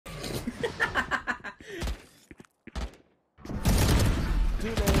He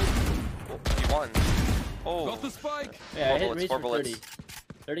won. Oh. Got the spike. Yeah, I hit bullets, Reese four for bullets. 30.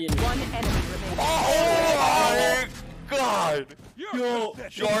 30 and One enemy remaining. Oh my god! Yo,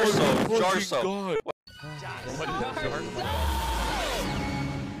 JARSO.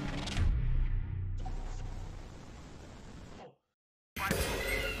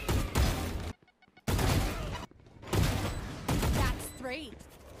 That's 3.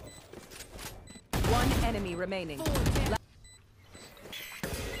 One enemy remaining.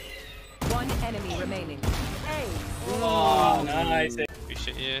 One enemy remaining. Hey. oh, nice.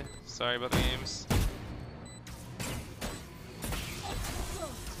 Appreciate you. Sorry about the games.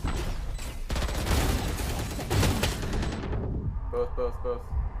 Both.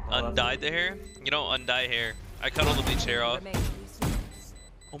 Undyed the hair? You don't undye hair. I cut all the bleach hair off. Remaining.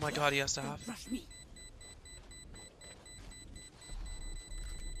 Oh my god, he has to have.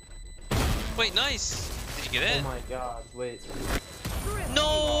 Wait, nice. Did you get it? Oh my god, wait.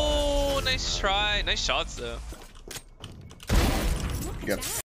 No, nice try. Nice shots though. You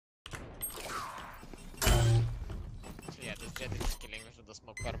got Yeah, this jet is killing me with the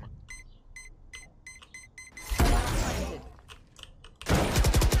smoke karma.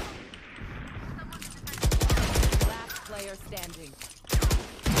 Last player standing.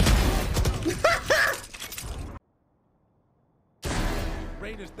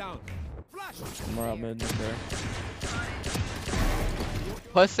 Rain is down. Flash. More out mid there.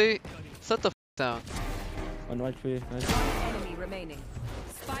 Pussy, sit the f down. One white for you. Nice. One enemy remaining.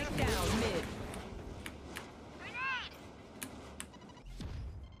 Spike down mid.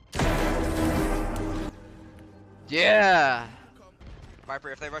 Yeah.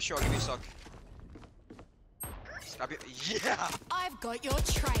 Viper, if they rush you, I'll give you a sock. Stab you. Yeah! I've got your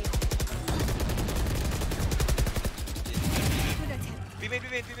trail. Be mid.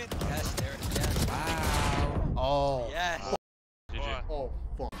 Yes, there. Yes. Wow. Oh. Yes. GG. Oh,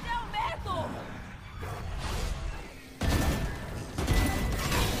 fuck.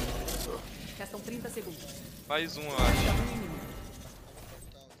 Restam 30 segundos. Mais um, eu acho.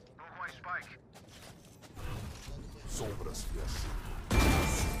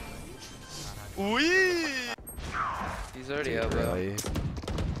 Ui! He's already out, bro. Really?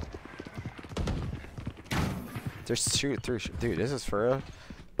 There's two, three. Dude, this is for real.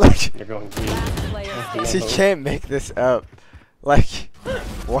 Like, They're going green. Last player he standing. can't make this up. Like,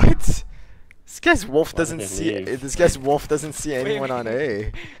 what? This guy's wolf doesn't What does it see. mean? This guy's wolf doesn't see anyone on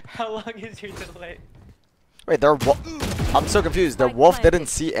A. How long is your delay? Wait, their wolf. I'm so confused. Their wolf didn't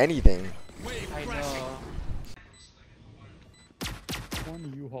see anything. I know.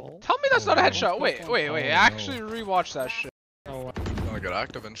 Tell me that's not a headshot. Wait. Actually rewatch that shit. I got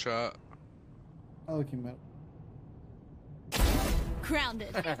active in shot.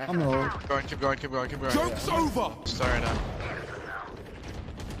 Grounded. Keep going. Joke's over! Sorry now.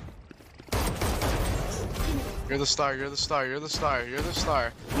 You're the star.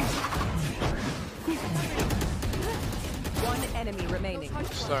 One enemy remaining.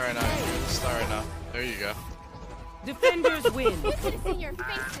 Star right now. There you go. Defenders win.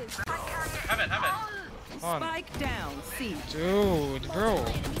 Have it. Spike down. C. Dude, bro.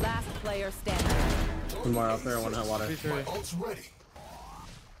 Last player standing. One more out there. One hot water.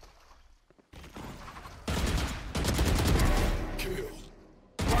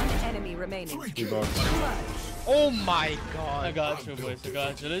 One enemy remaining. We both. Oh my god. I got you, boys. I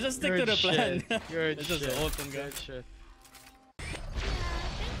got you. Let's just stick to the plan. It's just open, guys. Shit.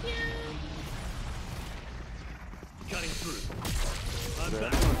 Cutting through.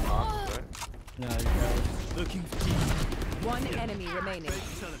 Yeah, you got it. Looking One enemy remaining.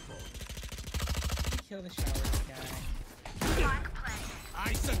 Kill the shower guy.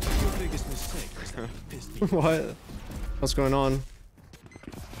 I said your biggest mistake. What? What's going on?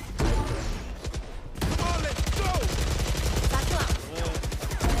 Let's go!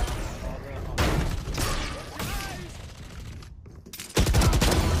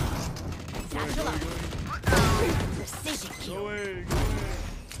 Satchel up. Precision kill.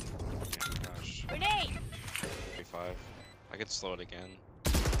 Grenade. 35. I could slow it again.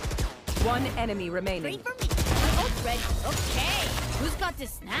 One enemy remaining. Wait for me. My ult's ready. Okay. Who's got the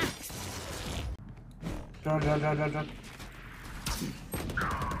snacks? John.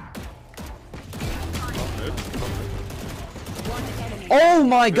 One enemy. Oh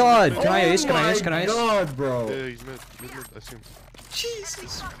my god! Can I ace? Oh god, bro. Yeah, he's mid, I assume.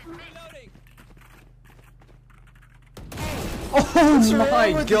 Jesus. Oh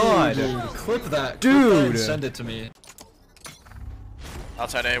my god! Dude, clip that. Dude! Send it to me.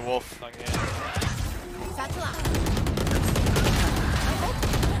 Outside A, wolf. Satchel out.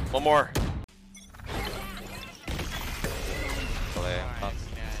 One more.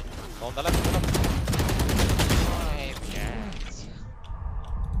 On the left.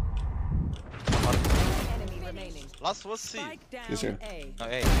 Enemy remaining. Last was C. Spike down Yes, sir. A. No,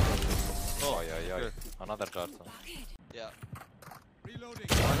 A. Oh, yeah. Another JARSO. Yeah.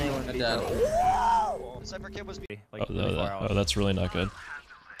 Cypher kid was Oh, that's really not good.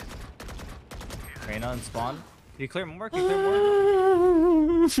 Reyna on spawn. Can you clear more? Can you clear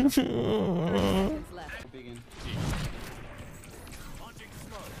more? Seconds left.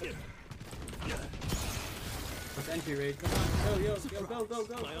 Enquiry. Come on. Go.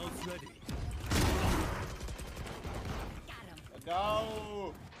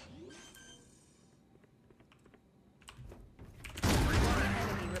 Go!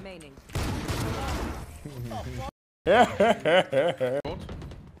 Enemy remaining.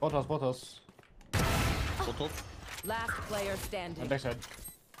 Botas. Last player standing. Backside.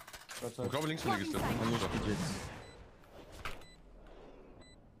 Komen links van die gestemd.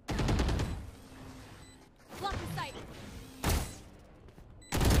 Block in sight.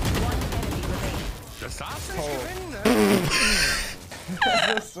 One enemy remaining. Daar staat ze.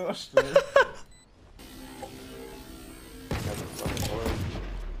 Dat is zo stil.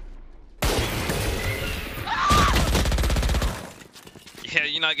 Yeah,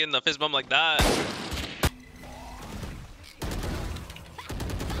 you're not getting the fist bump like that.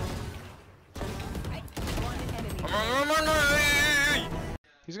 One enemy.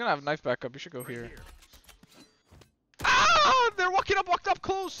 He's gonna have a knife backup. You should go here. Ah! They're walked up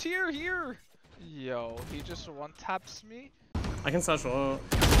close. Here. Yo, he just one taps me. I can slash low.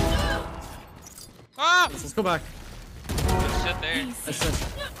 Ah! Let's go back. Good shit there.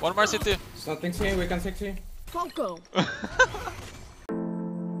 One more CT. Something here. We can 60. Go.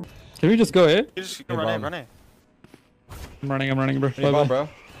 Can we just go A? Just run A. I'm running, bro. Bye, bro.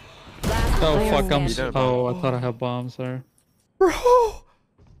 Last Oh player fuck, standing. oh, I thought I had bombs there. Bro!